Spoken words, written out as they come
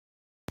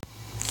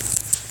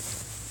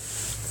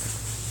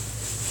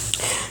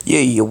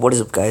Yo, what is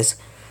up, guys?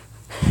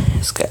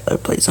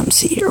 Skylar Plays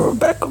MC here. We're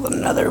back with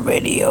another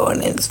video,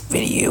 and in this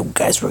video,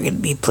 guys, we're gonna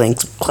be playing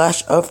some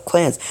Clash of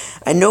Clans.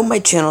 I know my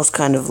channel's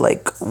kind of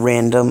like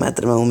random at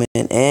the moment,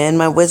 and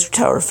my Wizard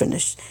Tower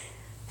finished.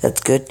 That's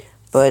good,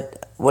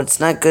 but what's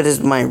not good is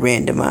my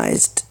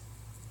randomized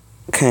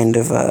kind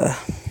of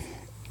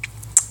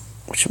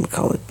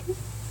whatchamacallit?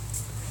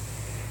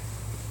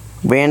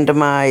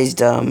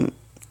 Randomized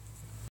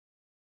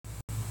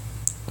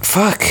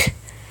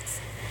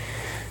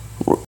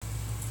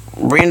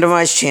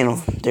randomized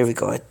channel. There we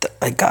go.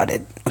 I got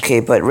it. Okay,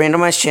 but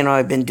randomized channel,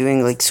 I've been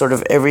doing like sort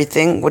of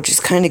everything, which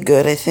is kind of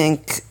good, I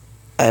think.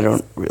 I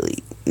don't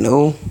really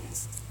know,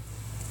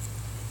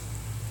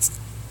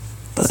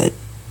 but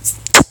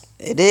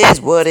it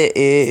is what it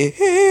is.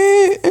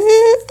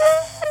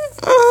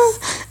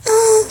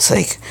 It's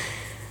like,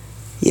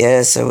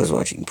 yes, I was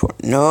watching porn.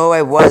 No,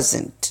 I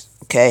wasn't.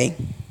 Okay.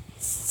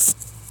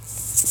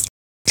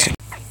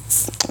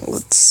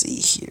 Let's see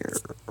here.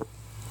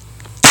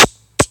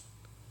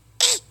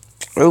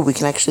 Oh, we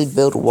can actually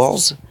build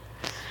walls.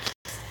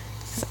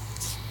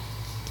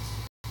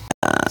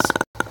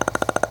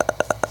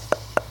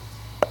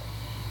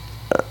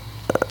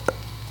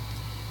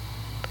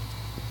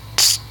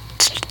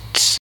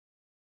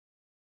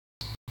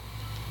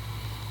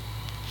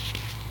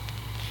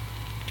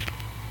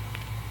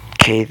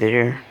 Okay,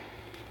 there.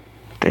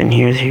 Then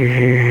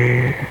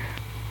here.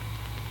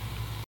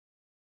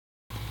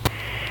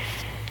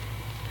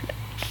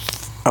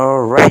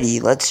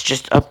 Alrighty, let's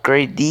just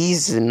upgrade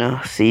these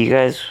and see you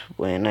guys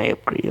when I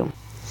upgrade them.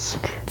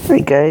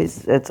 Alright guys,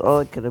 that's all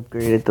I could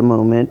upgrade at the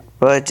moment,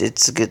 but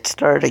it's a good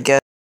start, I guess.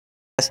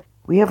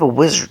 We have a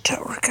Wizard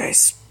Tower,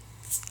 guys.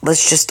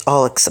 Let's just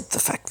all accept the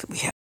fact that we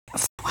have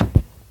one.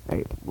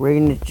 Alright, we're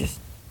gonna just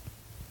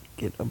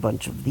get a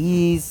bunch of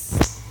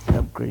these,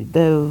 upgrade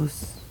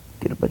those,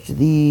 get a bunch of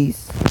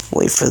these,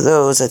 wait for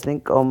those. I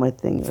think all my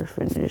things are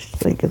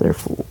finished, like they're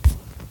full.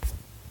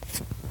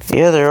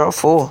 Yeah, they're all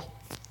full.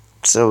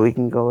 So we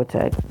can go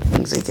attack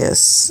things, I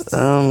guess.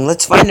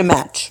 Let's find a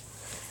match.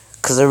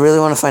 Because I really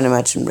want to find a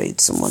match and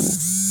raid someone.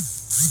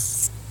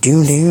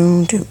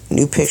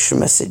 New picture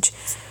message.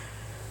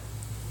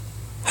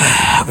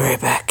 I'll be right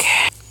back.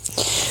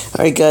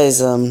 Alright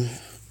guys, I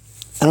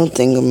don't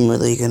think I'm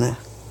really gonna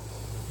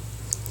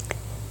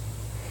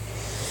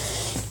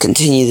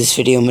continue this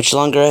video much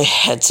longer. I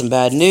had some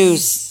bad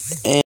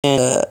news,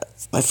 and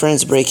my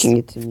friend's breaking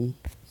it to me.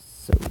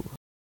 So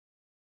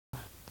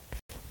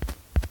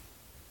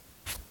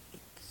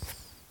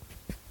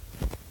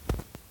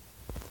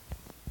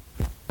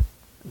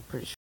I'm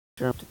pretty sure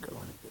I have to go in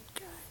a bit,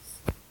 guys.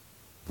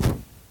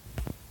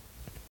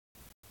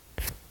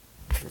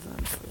 Because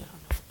honestly, I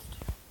don't know what to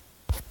do.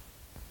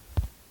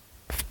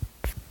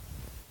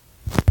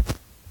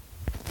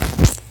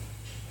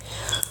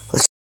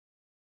 Let's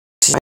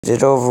get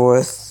it over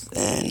with,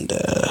 and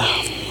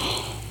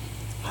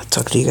I'll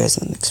talk to you guys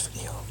in the next video.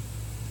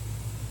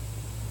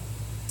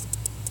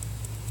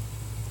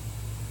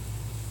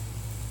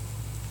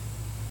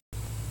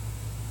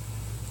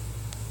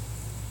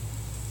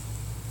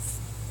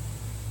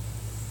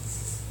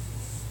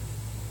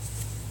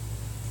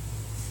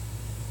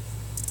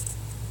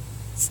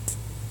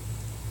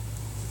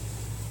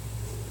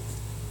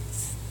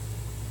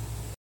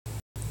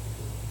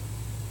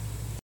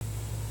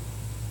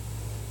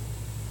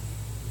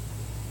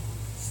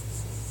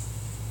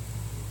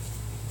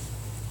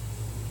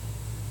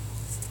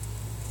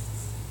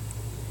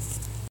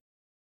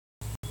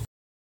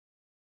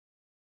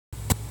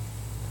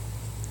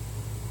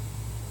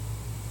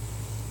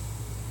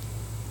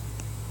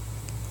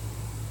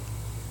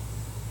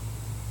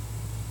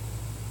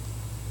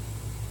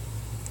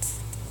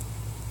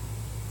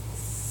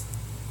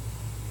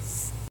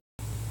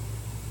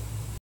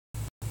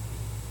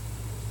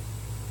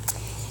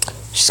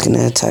 Just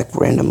gonna attack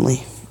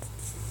randomly.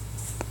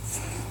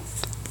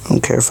 I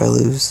don't care if I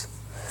lose.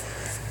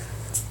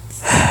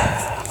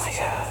 Oh my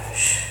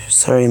gosh.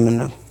 Sorry, I'm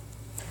in a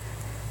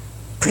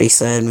pretty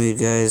sad mood,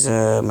 guys.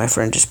 My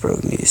friend just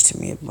broke news to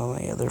me about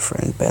my other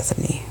friend,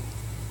 Bethany.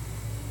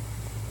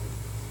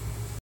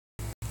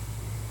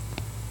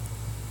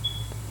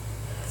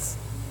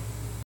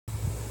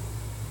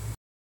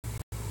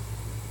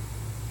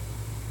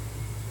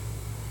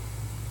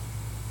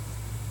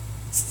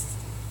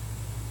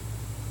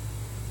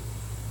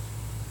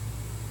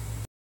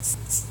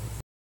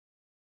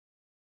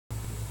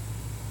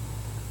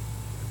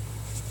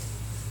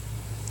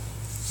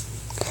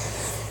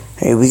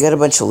 Hey, we got a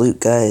bunch of loot,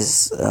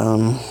 guys.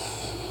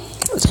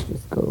 Let's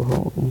just go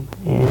home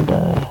and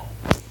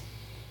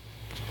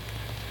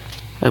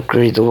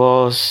upgrade the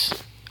walls.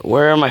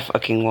 Where are my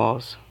fucking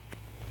walls?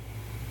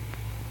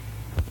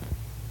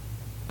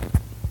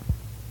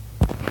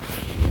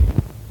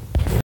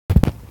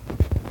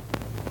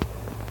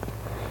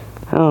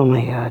 Oh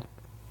my god.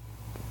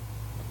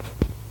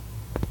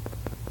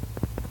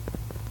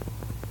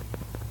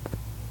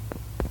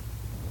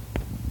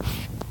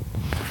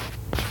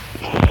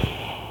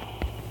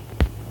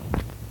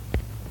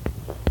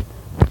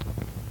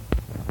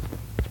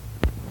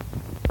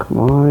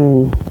 Come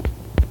on.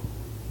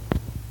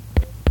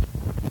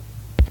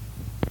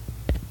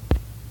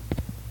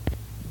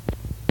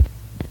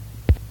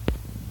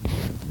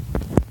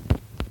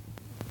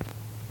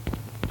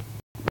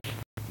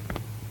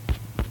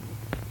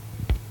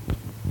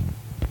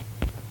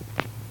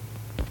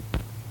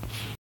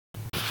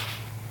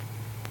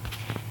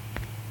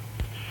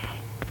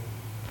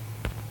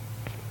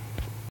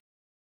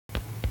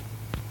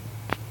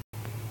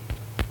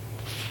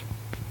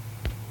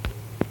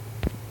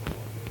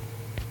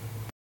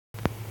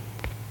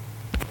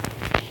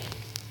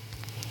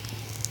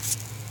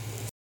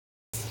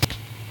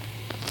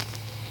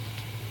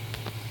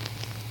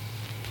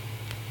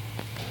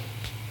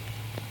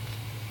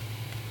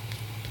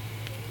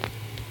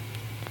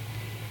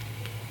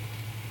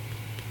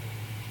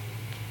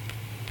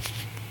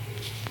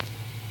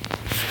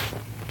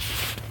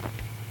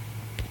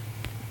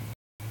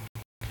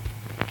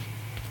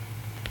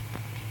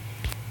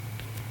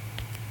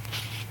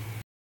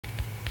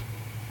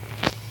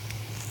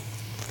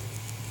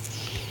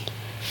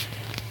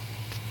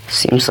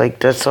 Seems like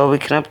that's all we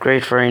can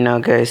upgrade for right now,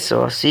 guys.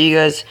 So I'll see you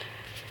guys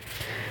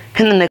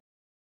in the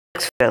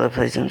next video.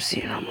 Please,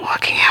 I'm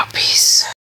walking out. Peace.